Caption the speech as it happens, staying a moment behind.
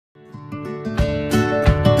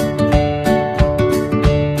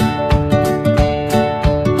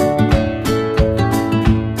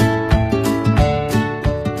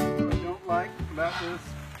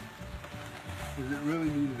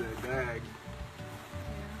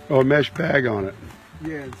Oh, a mesh bag on it.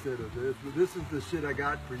 Yeah, instead of this. But this is the shit I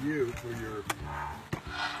got for you for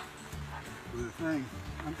the thing.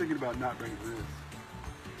 I'm thinking about not bringing this.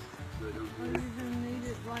 So I don't need it. You're gonna need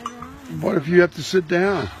it later on. What if you have to sit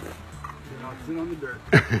down? Then I'll sit on the dirt.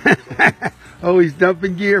 Oh, he's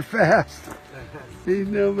dumping gear fast. He's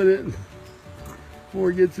dumping it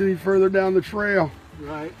before he gets any further down the trail.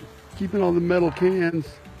 Right. Keeping all the metal cans.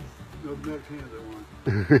 No metal cans I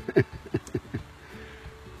want.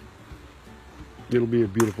 It'll be a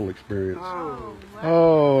beautiful experience. Oh.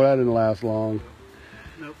 Oh, that didn't last long.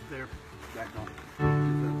 Nope, there. Back on.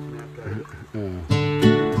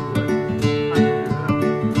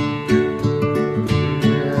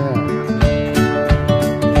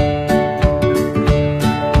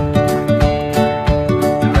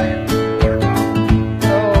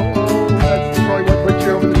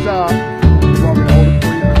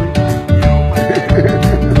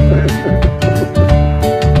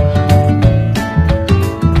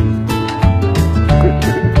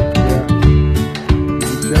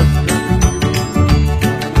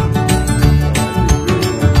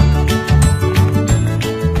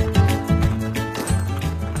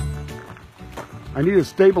 I need a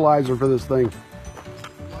stabilizer for this thing.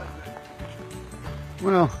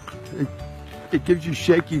 Well, it gives you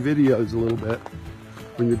shaky videos a little bit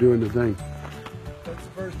when you're doing the thing. That's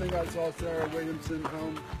the first thing I saw Sarah Williamson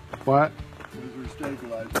home. What? Was her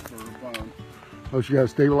stabilizer for her phone. Oh, she got a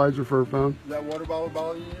stabilizer for her phone? Is that water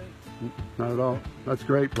bottle you need? Not at all. That's a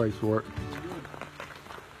great place for it.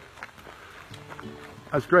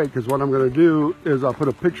 That's great, because what I'm going to do is I'll put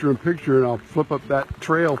a picture-in-picture and I'll flip up that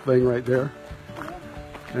trail thing right there.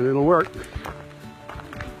 And it'll work.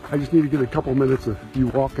 I just need to get a couple minutes of you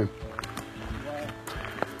walking.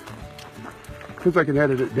 Because I can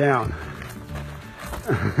edit it down.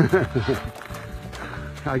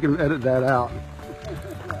 I can edit that out.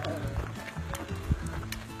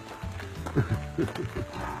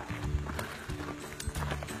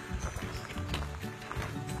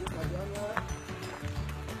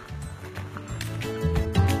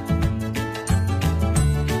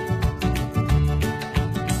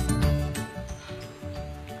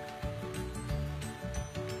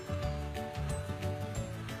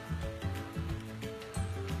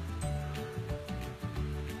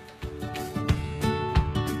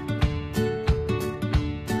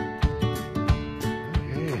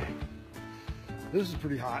 This is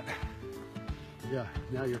pretty hot. Yeah,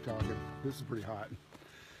 now you're talking. This is pretty hot.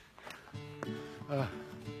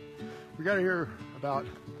 We got here about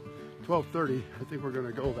 12:30. I think we're going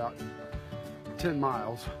to go about 10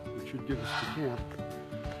 miles, which should get us to camp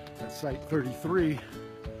at Site 33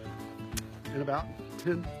 in about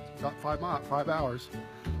 5 hours.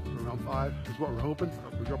 So around 5 is what we're hoping.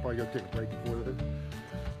 We're probably going to take a break before then.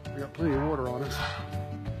 We got plenty of water on us.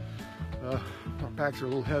 Our packs are a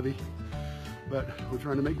little heavy, but we're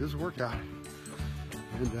trying to make this work out.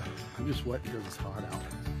 And I'm just sweating because it's hot out.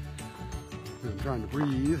 And I'm trying to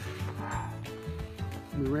breathe.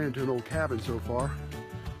 We ran into an old cabin so far.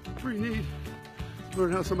 Pretty neat.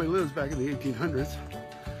 Learned how somebody lives back in the 1800s.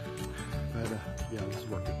 But yeah, this is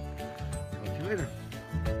working. Talk to you later.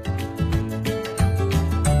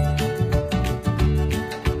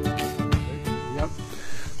 Yep.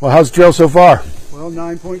 Well, how's the trail so far? Well,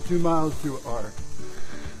 9.2 miles to our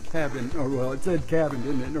cabin. Or well, it said cabin,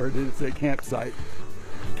 didn't it? Or did it say campsite?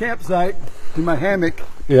 Campsite to my hammock.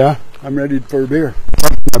 Yeah. I'm ready for a beer.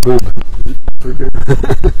 My boob. For a beer.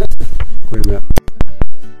 Wait a minute.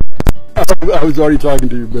 I was already talking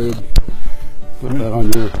to you, babe. Put that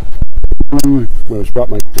on your. Well, it's got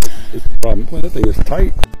my. It's the problem. Well, that thing is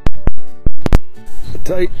tight.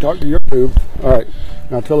 Tight. Talk to your boob. All right.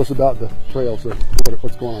 Now tell us about the trail. So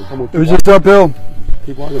what's going on? Come on. It was just uphill.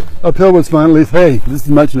 Keep walking. Uphill was fun. At least, hey, this is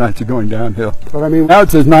much nicer going downhill. But I mean, Now it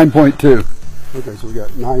says 9.2. okay, so we got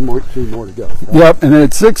 9.2 more to go. Right? Yep, and then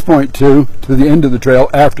it's 6.2 to the end of the trail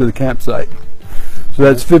after the campsite. So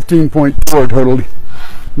that's 15.4 total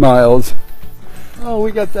miles. Oh,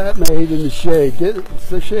 we got that made in the shade. Get it? It's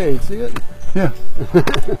the shade. See it? Yeah.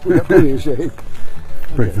 We got plenty of shade.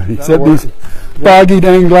 Pretty funny. that'll Except these foggy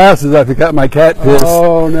dang glasses. I forgot my cat piss.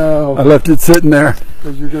 Oh no! I left it sitting there.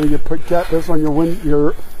 Because you're going to get put cat piss on your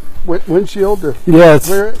windshield to Yes,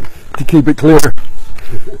 clear it. to keep it clear.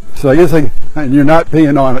 So I guess and you're not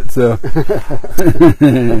peeing on it, so.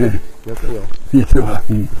 Yes, I will. Yes, it will. All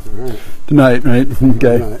right. Tonight, right?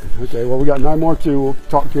 Okay. All right. Okay. Well, we got 9 more too. We'll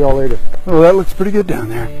talk to y'all later. Well, that looks pretty good down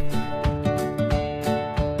there.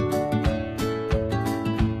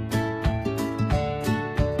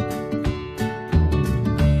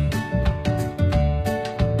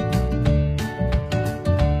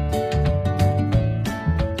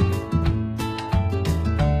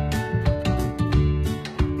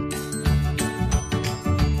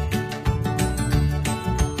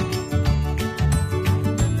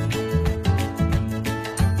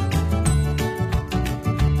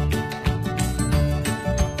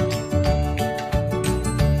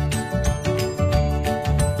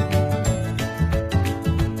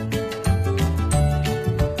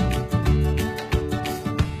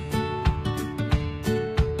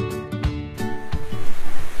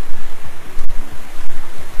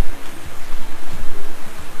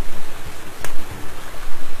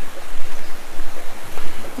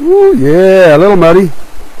 Ooh, yeah, a little muddy.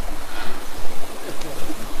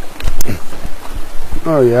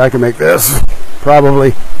 Oh yeah, I can make this. Probably.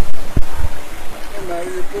 No matter,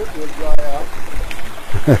 your foot will dry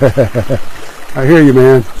out. I hear you,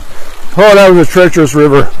 man. Oh, that was a treacherous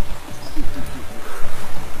river.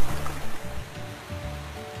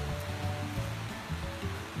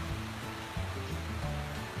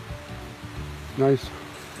 Nice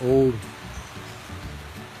old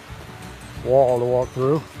wall to walk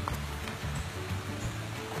through.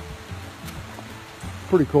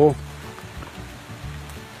 Pretty cool.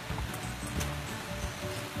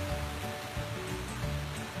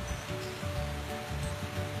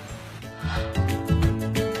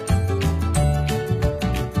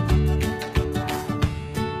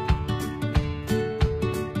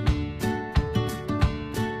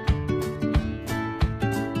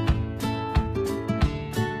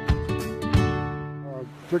 Uh,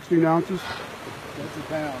 16 ounces. That's a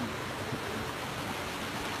pound.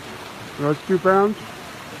 That's 2 pounds.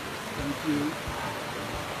 Thank you.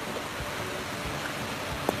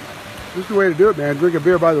 This is the way to do it, man. Drink a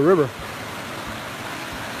beer by the river.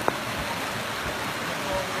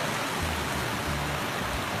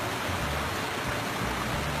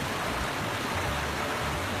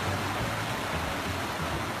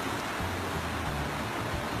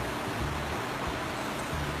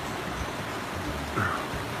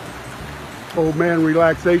 Old man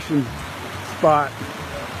relaxation spot.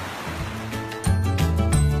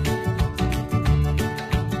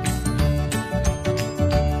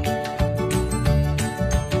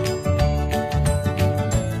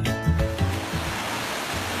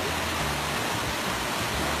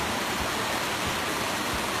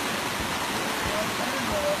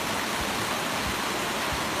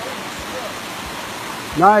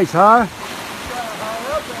 Nice, huh?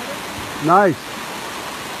 Nice.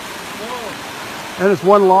 And it's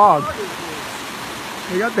one log.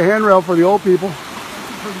 They got the handrail for the old people.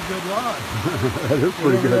 That's a pretty good log. That is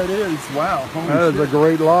pretty Whatever good. that is. Wow. Holy That is shit. a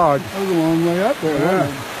great log. That was a long way up there. Yeah.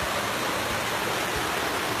 Wasn't it?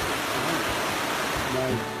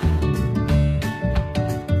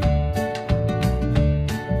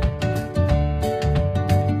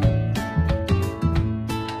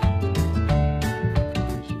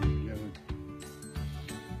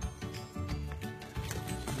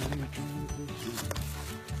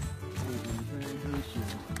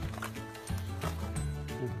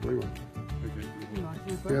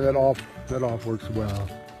 Yeah, that off works well.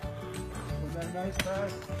 Was that a nice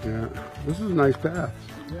pass? Yeah, this is a nice path.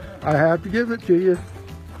 Yeah. I have to give it to you.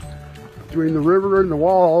 Between the river and the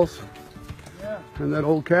walls Yeah. and that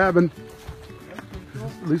old cabin, That's pretty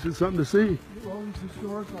cool. at least it's something to see. Well, these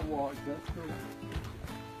historical walks. That's cool.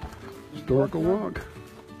 Historical walk.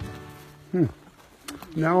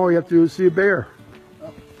 Now all you have to do is see a bear.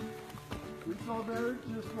 We saw bears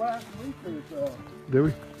just last week or so. Do we?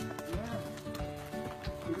 Yeah.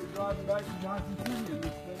 We were driving back from Johnson City and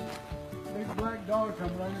this big black dog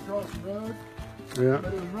come running across the road. Yeah.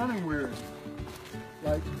 But it was running weird.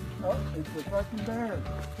 Like, oh, it's a fucking bear.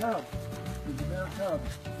 Cub. It's a bear cub.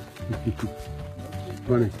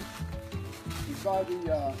 Funny. It's by the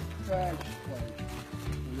trash place.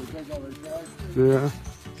 Where they take all their trash to. Yeah.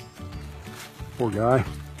 Poor guy.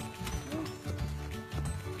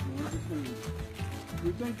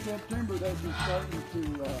 We think September they'll be starting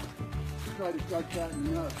to try to start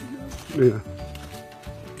fattening up, you know. Yeah.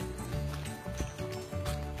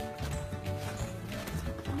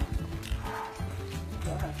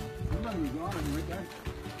 Somebody was on it right there.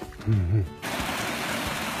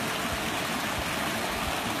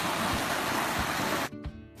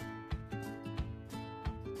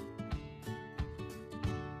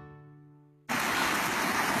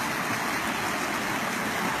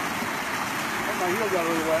 My heel got a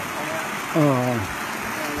little wet on that.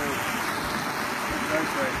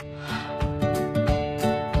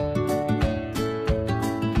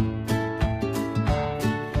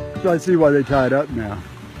 So I see why they tie it up now.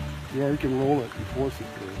 Yeah, you can roll it and force it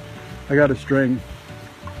through. I got a string.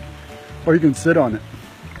 Or you can sit on it.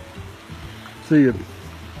 See if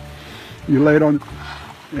you lay it on.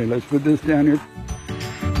 Hey, let's put this down here.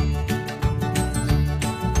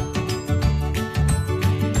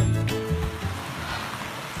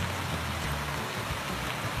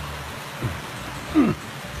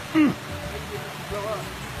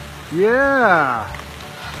 Yeah.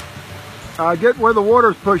 Get where the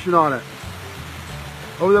water's pushing on it.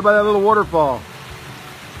 Over there by that little waterfall.